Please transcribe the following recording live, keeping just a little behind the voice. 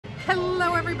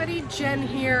Hello everybody, Jen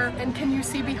here, and can you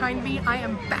see behind me? I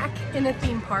am back in a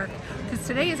theme park because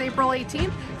today is April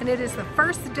 18th and it is the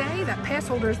first day that pass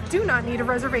holders do not need a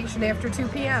reservation after 2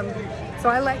 p.m.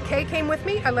 So Kay came with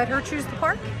me, I let her choose the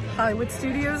park. Hollywood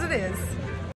Studios it is.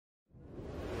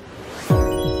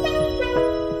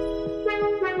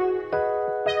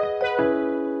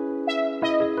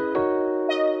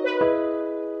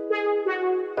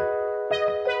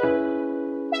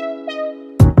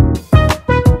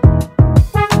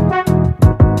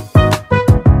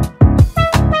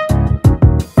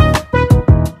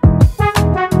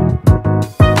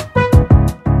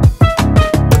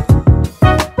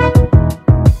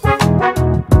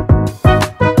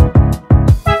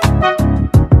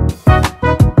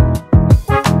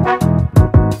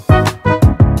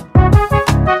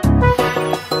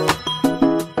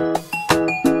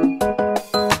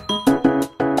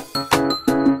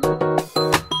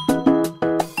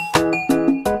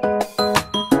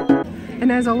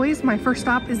 And as always, my first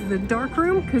stop is the dark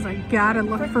room because I gotta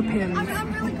look for pins.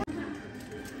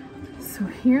 So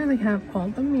here they have all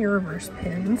the Mirrorverse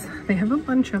pins. They have a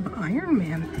bunch of Iron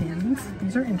Man pins.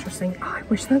 These are interesting. Oh, I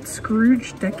wish that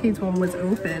Scrooge Decades one was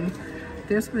open.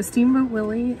 There's a Steamboat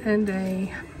Willie and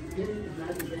I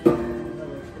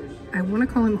want to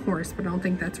call him Horse, but I don't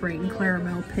think that's right, and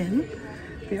Clarabelle pin.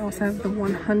 They also have the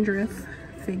 100th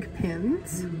Fig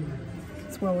pins,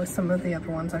 as well as some of the other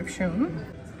ones I've shown.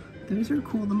 Those are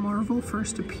cool, the Marvel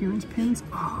first appearance pins.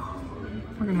 Oh,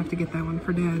 we're gonna have to get that one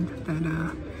for Dad,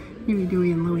 that Huey,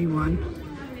 Dewey, and Louie one.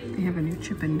 They have a new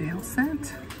Chip and Dale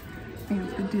set. They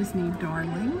have the Disney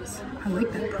Darlings. I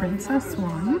like that Princess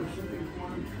one.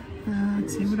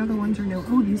 Let's see what other ones are new.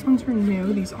 Oh, these ones are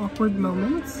new, these Awkward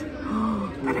Moments. Oh,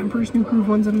 that Emperor's New Groove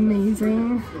one's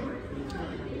amazing.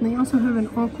 And they also have an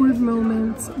Awkward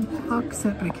Moments box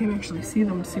set, but I can't actually see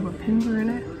them to see what pins are in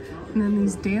it. And then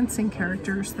these dancing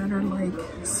characters that are like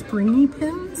springy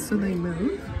pins, so they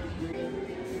move.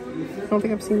 I don't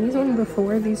think I've seen these ones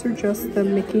before. These are just the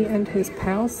Mickey and his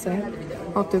pals set.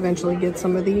 I'll have to eventually get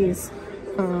some of these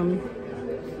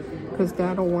because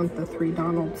Dad'll want the 3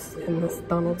 Donalds in this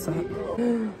Donald set.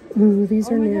 Ooh,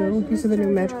 these are new. These are the new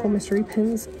Magical Mystery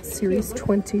Pins, Series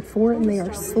 24, and they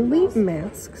are sleep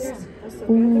masks.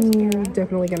 Ooh,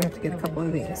 definitely gonna have to get a couple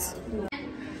of these.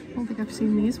 I don't think I've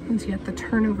seen these ones yet. The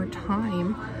Turnover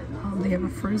Time. They have a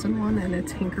Frozen one and a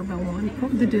Tinkerbell one. Oh,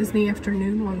 the Disney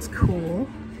Afternoon one's cool.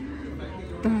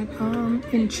 That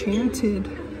Enchanted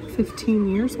 15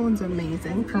 Years one's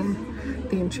amazing from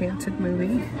the Enchanted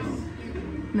movie.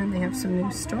 And then they have some new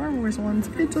Star Wars ones.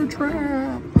 It's a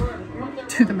trap!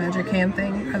 To the Magic Hand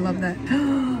thing. I love that.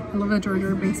 I love that Jar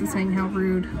Jar Binks is saying how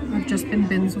rude. I've just been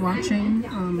binge watching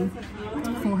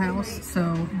Full House,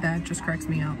 so that just cracks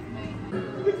me up.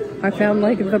 I found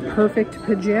like the perfect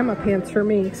pajama pants for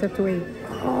me, except wait,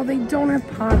 oh, they don't have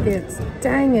pockets.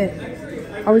 Dang it.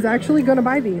 I was actually gonna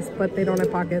buy these, but they don't have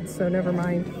pockets, so never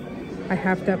mind. I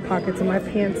have to have pockets in my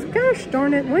pants. Gosh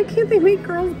darn it, why can't they make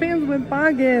girls' pants with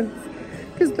pockets?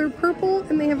 Because they're purple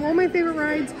and they have all my favorite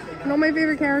rides and all my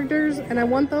favorite characters, and I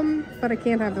want them, but I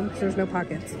can't have them because there's no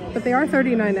pockets. But they are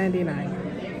 $39.99.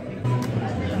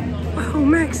 Oh,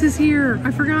 Max is here. I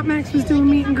forgot Max was doing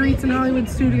meet and greets in Hollywood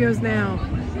Studios now.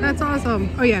 That's awesome.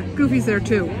 Oh yeah, Goofy's there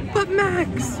too. But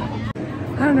Max!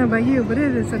 I don't know about you, but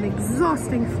it is an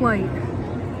exhausting flight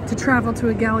to travel to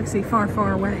a galaxy far,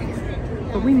 far away.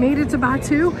 But we made it to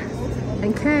Batuu,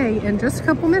 and Kay, in just a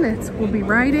couple minutes, will be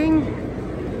riding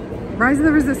Rise of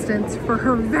the Resistance for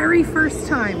her very first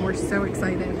time. We're so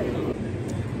excited.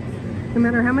 No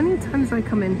matter how many times I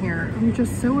come in here, I'm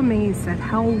just so amazed at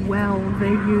how well they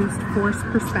used forced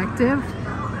perspective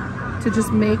to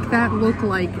just make that look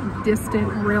like distant,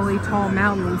 really tall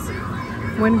mountains.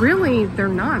 When really, they're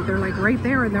not. They're like right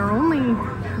there, and they're only,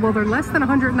 well, they're less than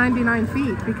 199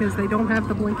 feet because they don't have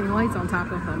the blinking lights on top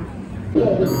of them.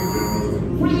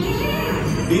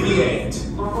 BB-8,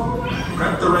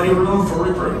 prep the ready room for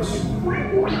recruits.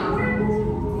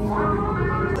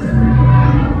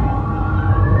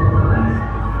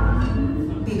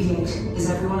 BB-8, is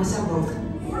everyone assembled?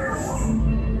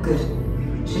 Good.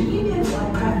 Should we be in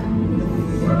flight prep?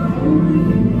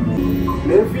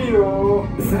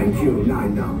 Thank you,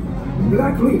 Nina.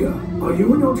 Black Leader, are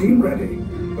you and your team ready?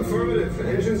 Affirmative.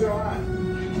 Engines are hot.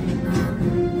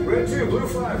 Red 2, Blue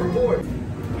 5, report.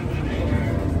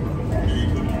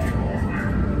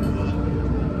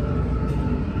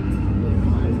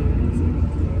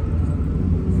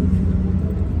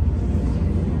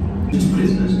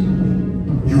 Business.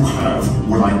 You have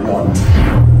what I want.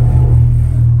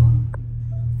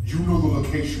 You know the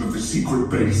location of the secret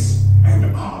base, and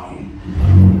I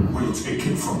will take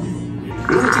it from you.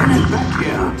 Lieutenant back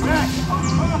here.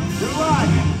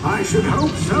 should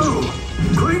hope so.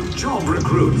 Great job,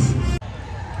 recruits.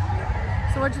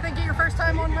 So what'd you think of your first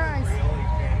time on Rise?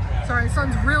 Sorry, the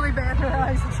sun's really bad in her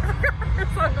eyes.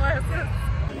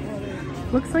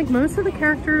 Sunglasses. Looks like most of the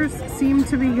characters seem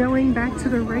to be going back to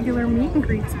the regular meet and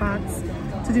greet spots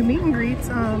to do meet and greets.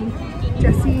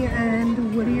 Jesse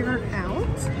and Woody are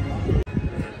out.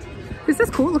 This is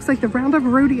cool. It looks like the Roundup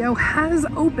Rodeo has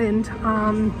opened.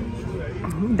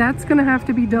 That's gonna have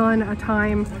to be done a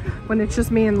time when it's just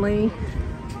me and Lee.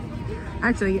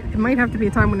 Actually, it might have to be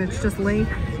a time when it's just Lee,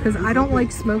 because I don't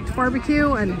like smoked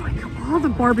barbecue, and like all the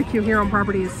barbecue here on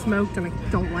property is smoked and I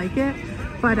don't like it.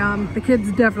 But the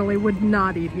kids definitely would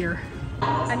not eat here.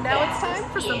 And now it's time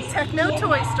for some Techno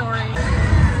Toy Story.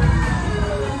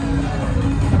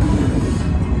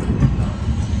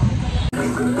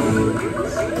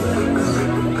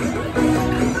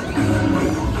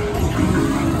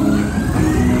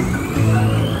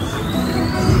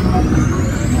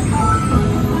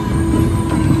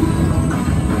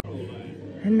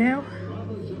 And now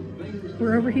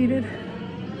we're overheated,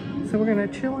 so we're gonna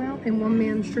chill out in one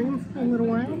man's dream for a little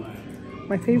while.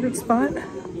 My favorite spot,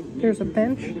 there's a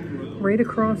bench right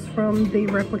across from the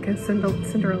replica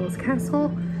Cinderella's castle,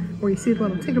 where you see the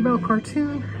little Tinkerbell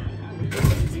cartoon.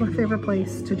 It's my favorite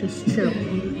place to just chill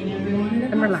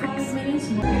and relax.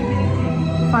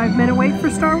 5-minute wait for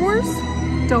Star Wars?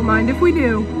 Don't mind if we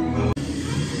do.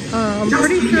 I'm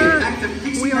pretty sure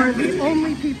we are the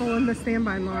only people in the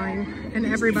standby line, and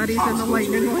everybody's in the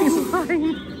lightning lane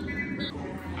line.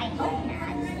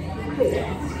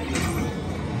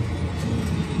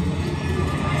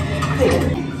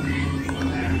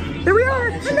 There we are!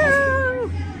 Hello!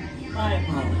 My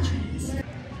apologies.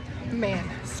 Man,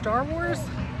 Star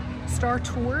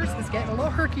Tours is getting a little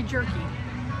herky-jerky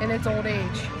in its old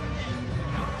age.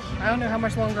 I don't know how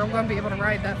much longer I'm going to be able to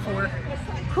ride that for.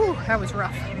 Whew, that was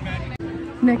rough.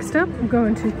 Next up, I'm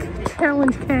going to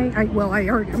challenge Kay.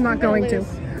 I'm not going to.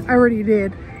 I already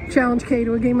did. Challenge Kay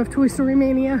to a game of Toy Story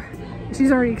Mania.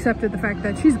 She's already accepted the fact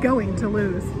that she's going to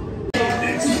lose.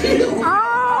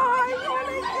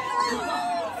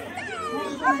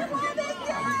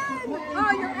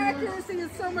 Oh, your accuracy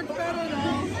is so much better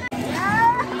now.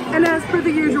 And as per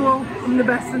the usual, I'm the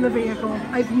best in the vehicle.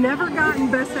 I've never gotten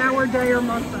best hour, day, or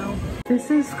month though.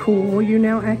 This is cool. You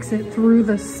now exit through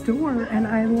the store, and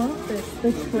I love this.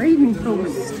 The trading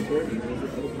post.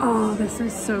 Oh, this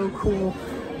is so cool.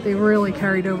 They really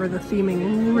carried over the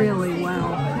theming really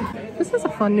well. This is a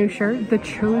fun new shirt. The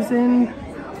chosen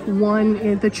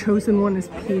one is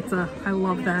pizza. I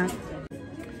love that.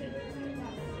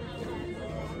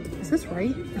 Is this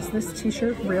right? Is this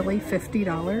t-shirt really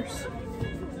 $50?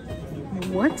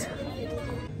 What?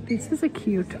 This is a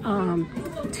cute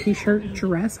t-shirt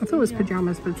dress. I thought it was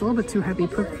pajamas, but it's a little bit too heavy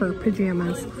for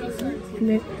pajamas. And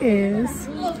it is,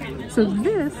 so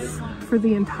this for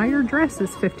the entire dress is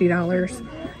 $50,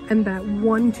 and that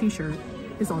one t-shirt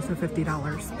is also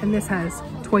 $50, and this has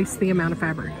twice the amount of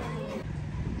fabric.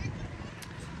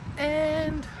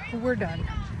 And we're done.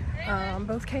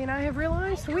 Both Kay and I have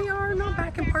realized we are not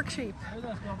back in park shape,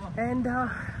 and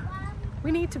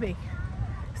we need to be.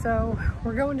 So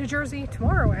we're going to Jersey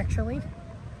tomorrow, actually.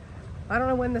 I don't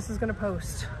know when this is going to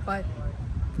post, but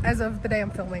as of the day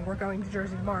I'm filming, we're going to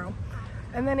Jersey tomorrow.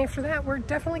 And then after that, we're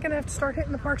definitely going to have to start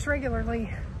hitting the parks regularly,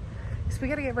 because we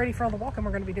got to get ready for all the walking we're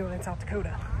going to be doing in South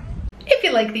Dakota. If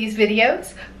you like these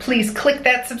videos, please click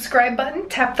that subscribe button,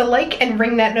 tap the like, and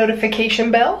ring that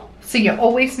notification bell so you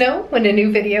always know when a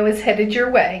new video is headed your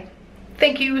way.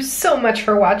 Thank you so much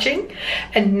for watching,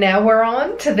 and now we're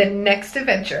on to the next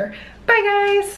adventure. Bye guys!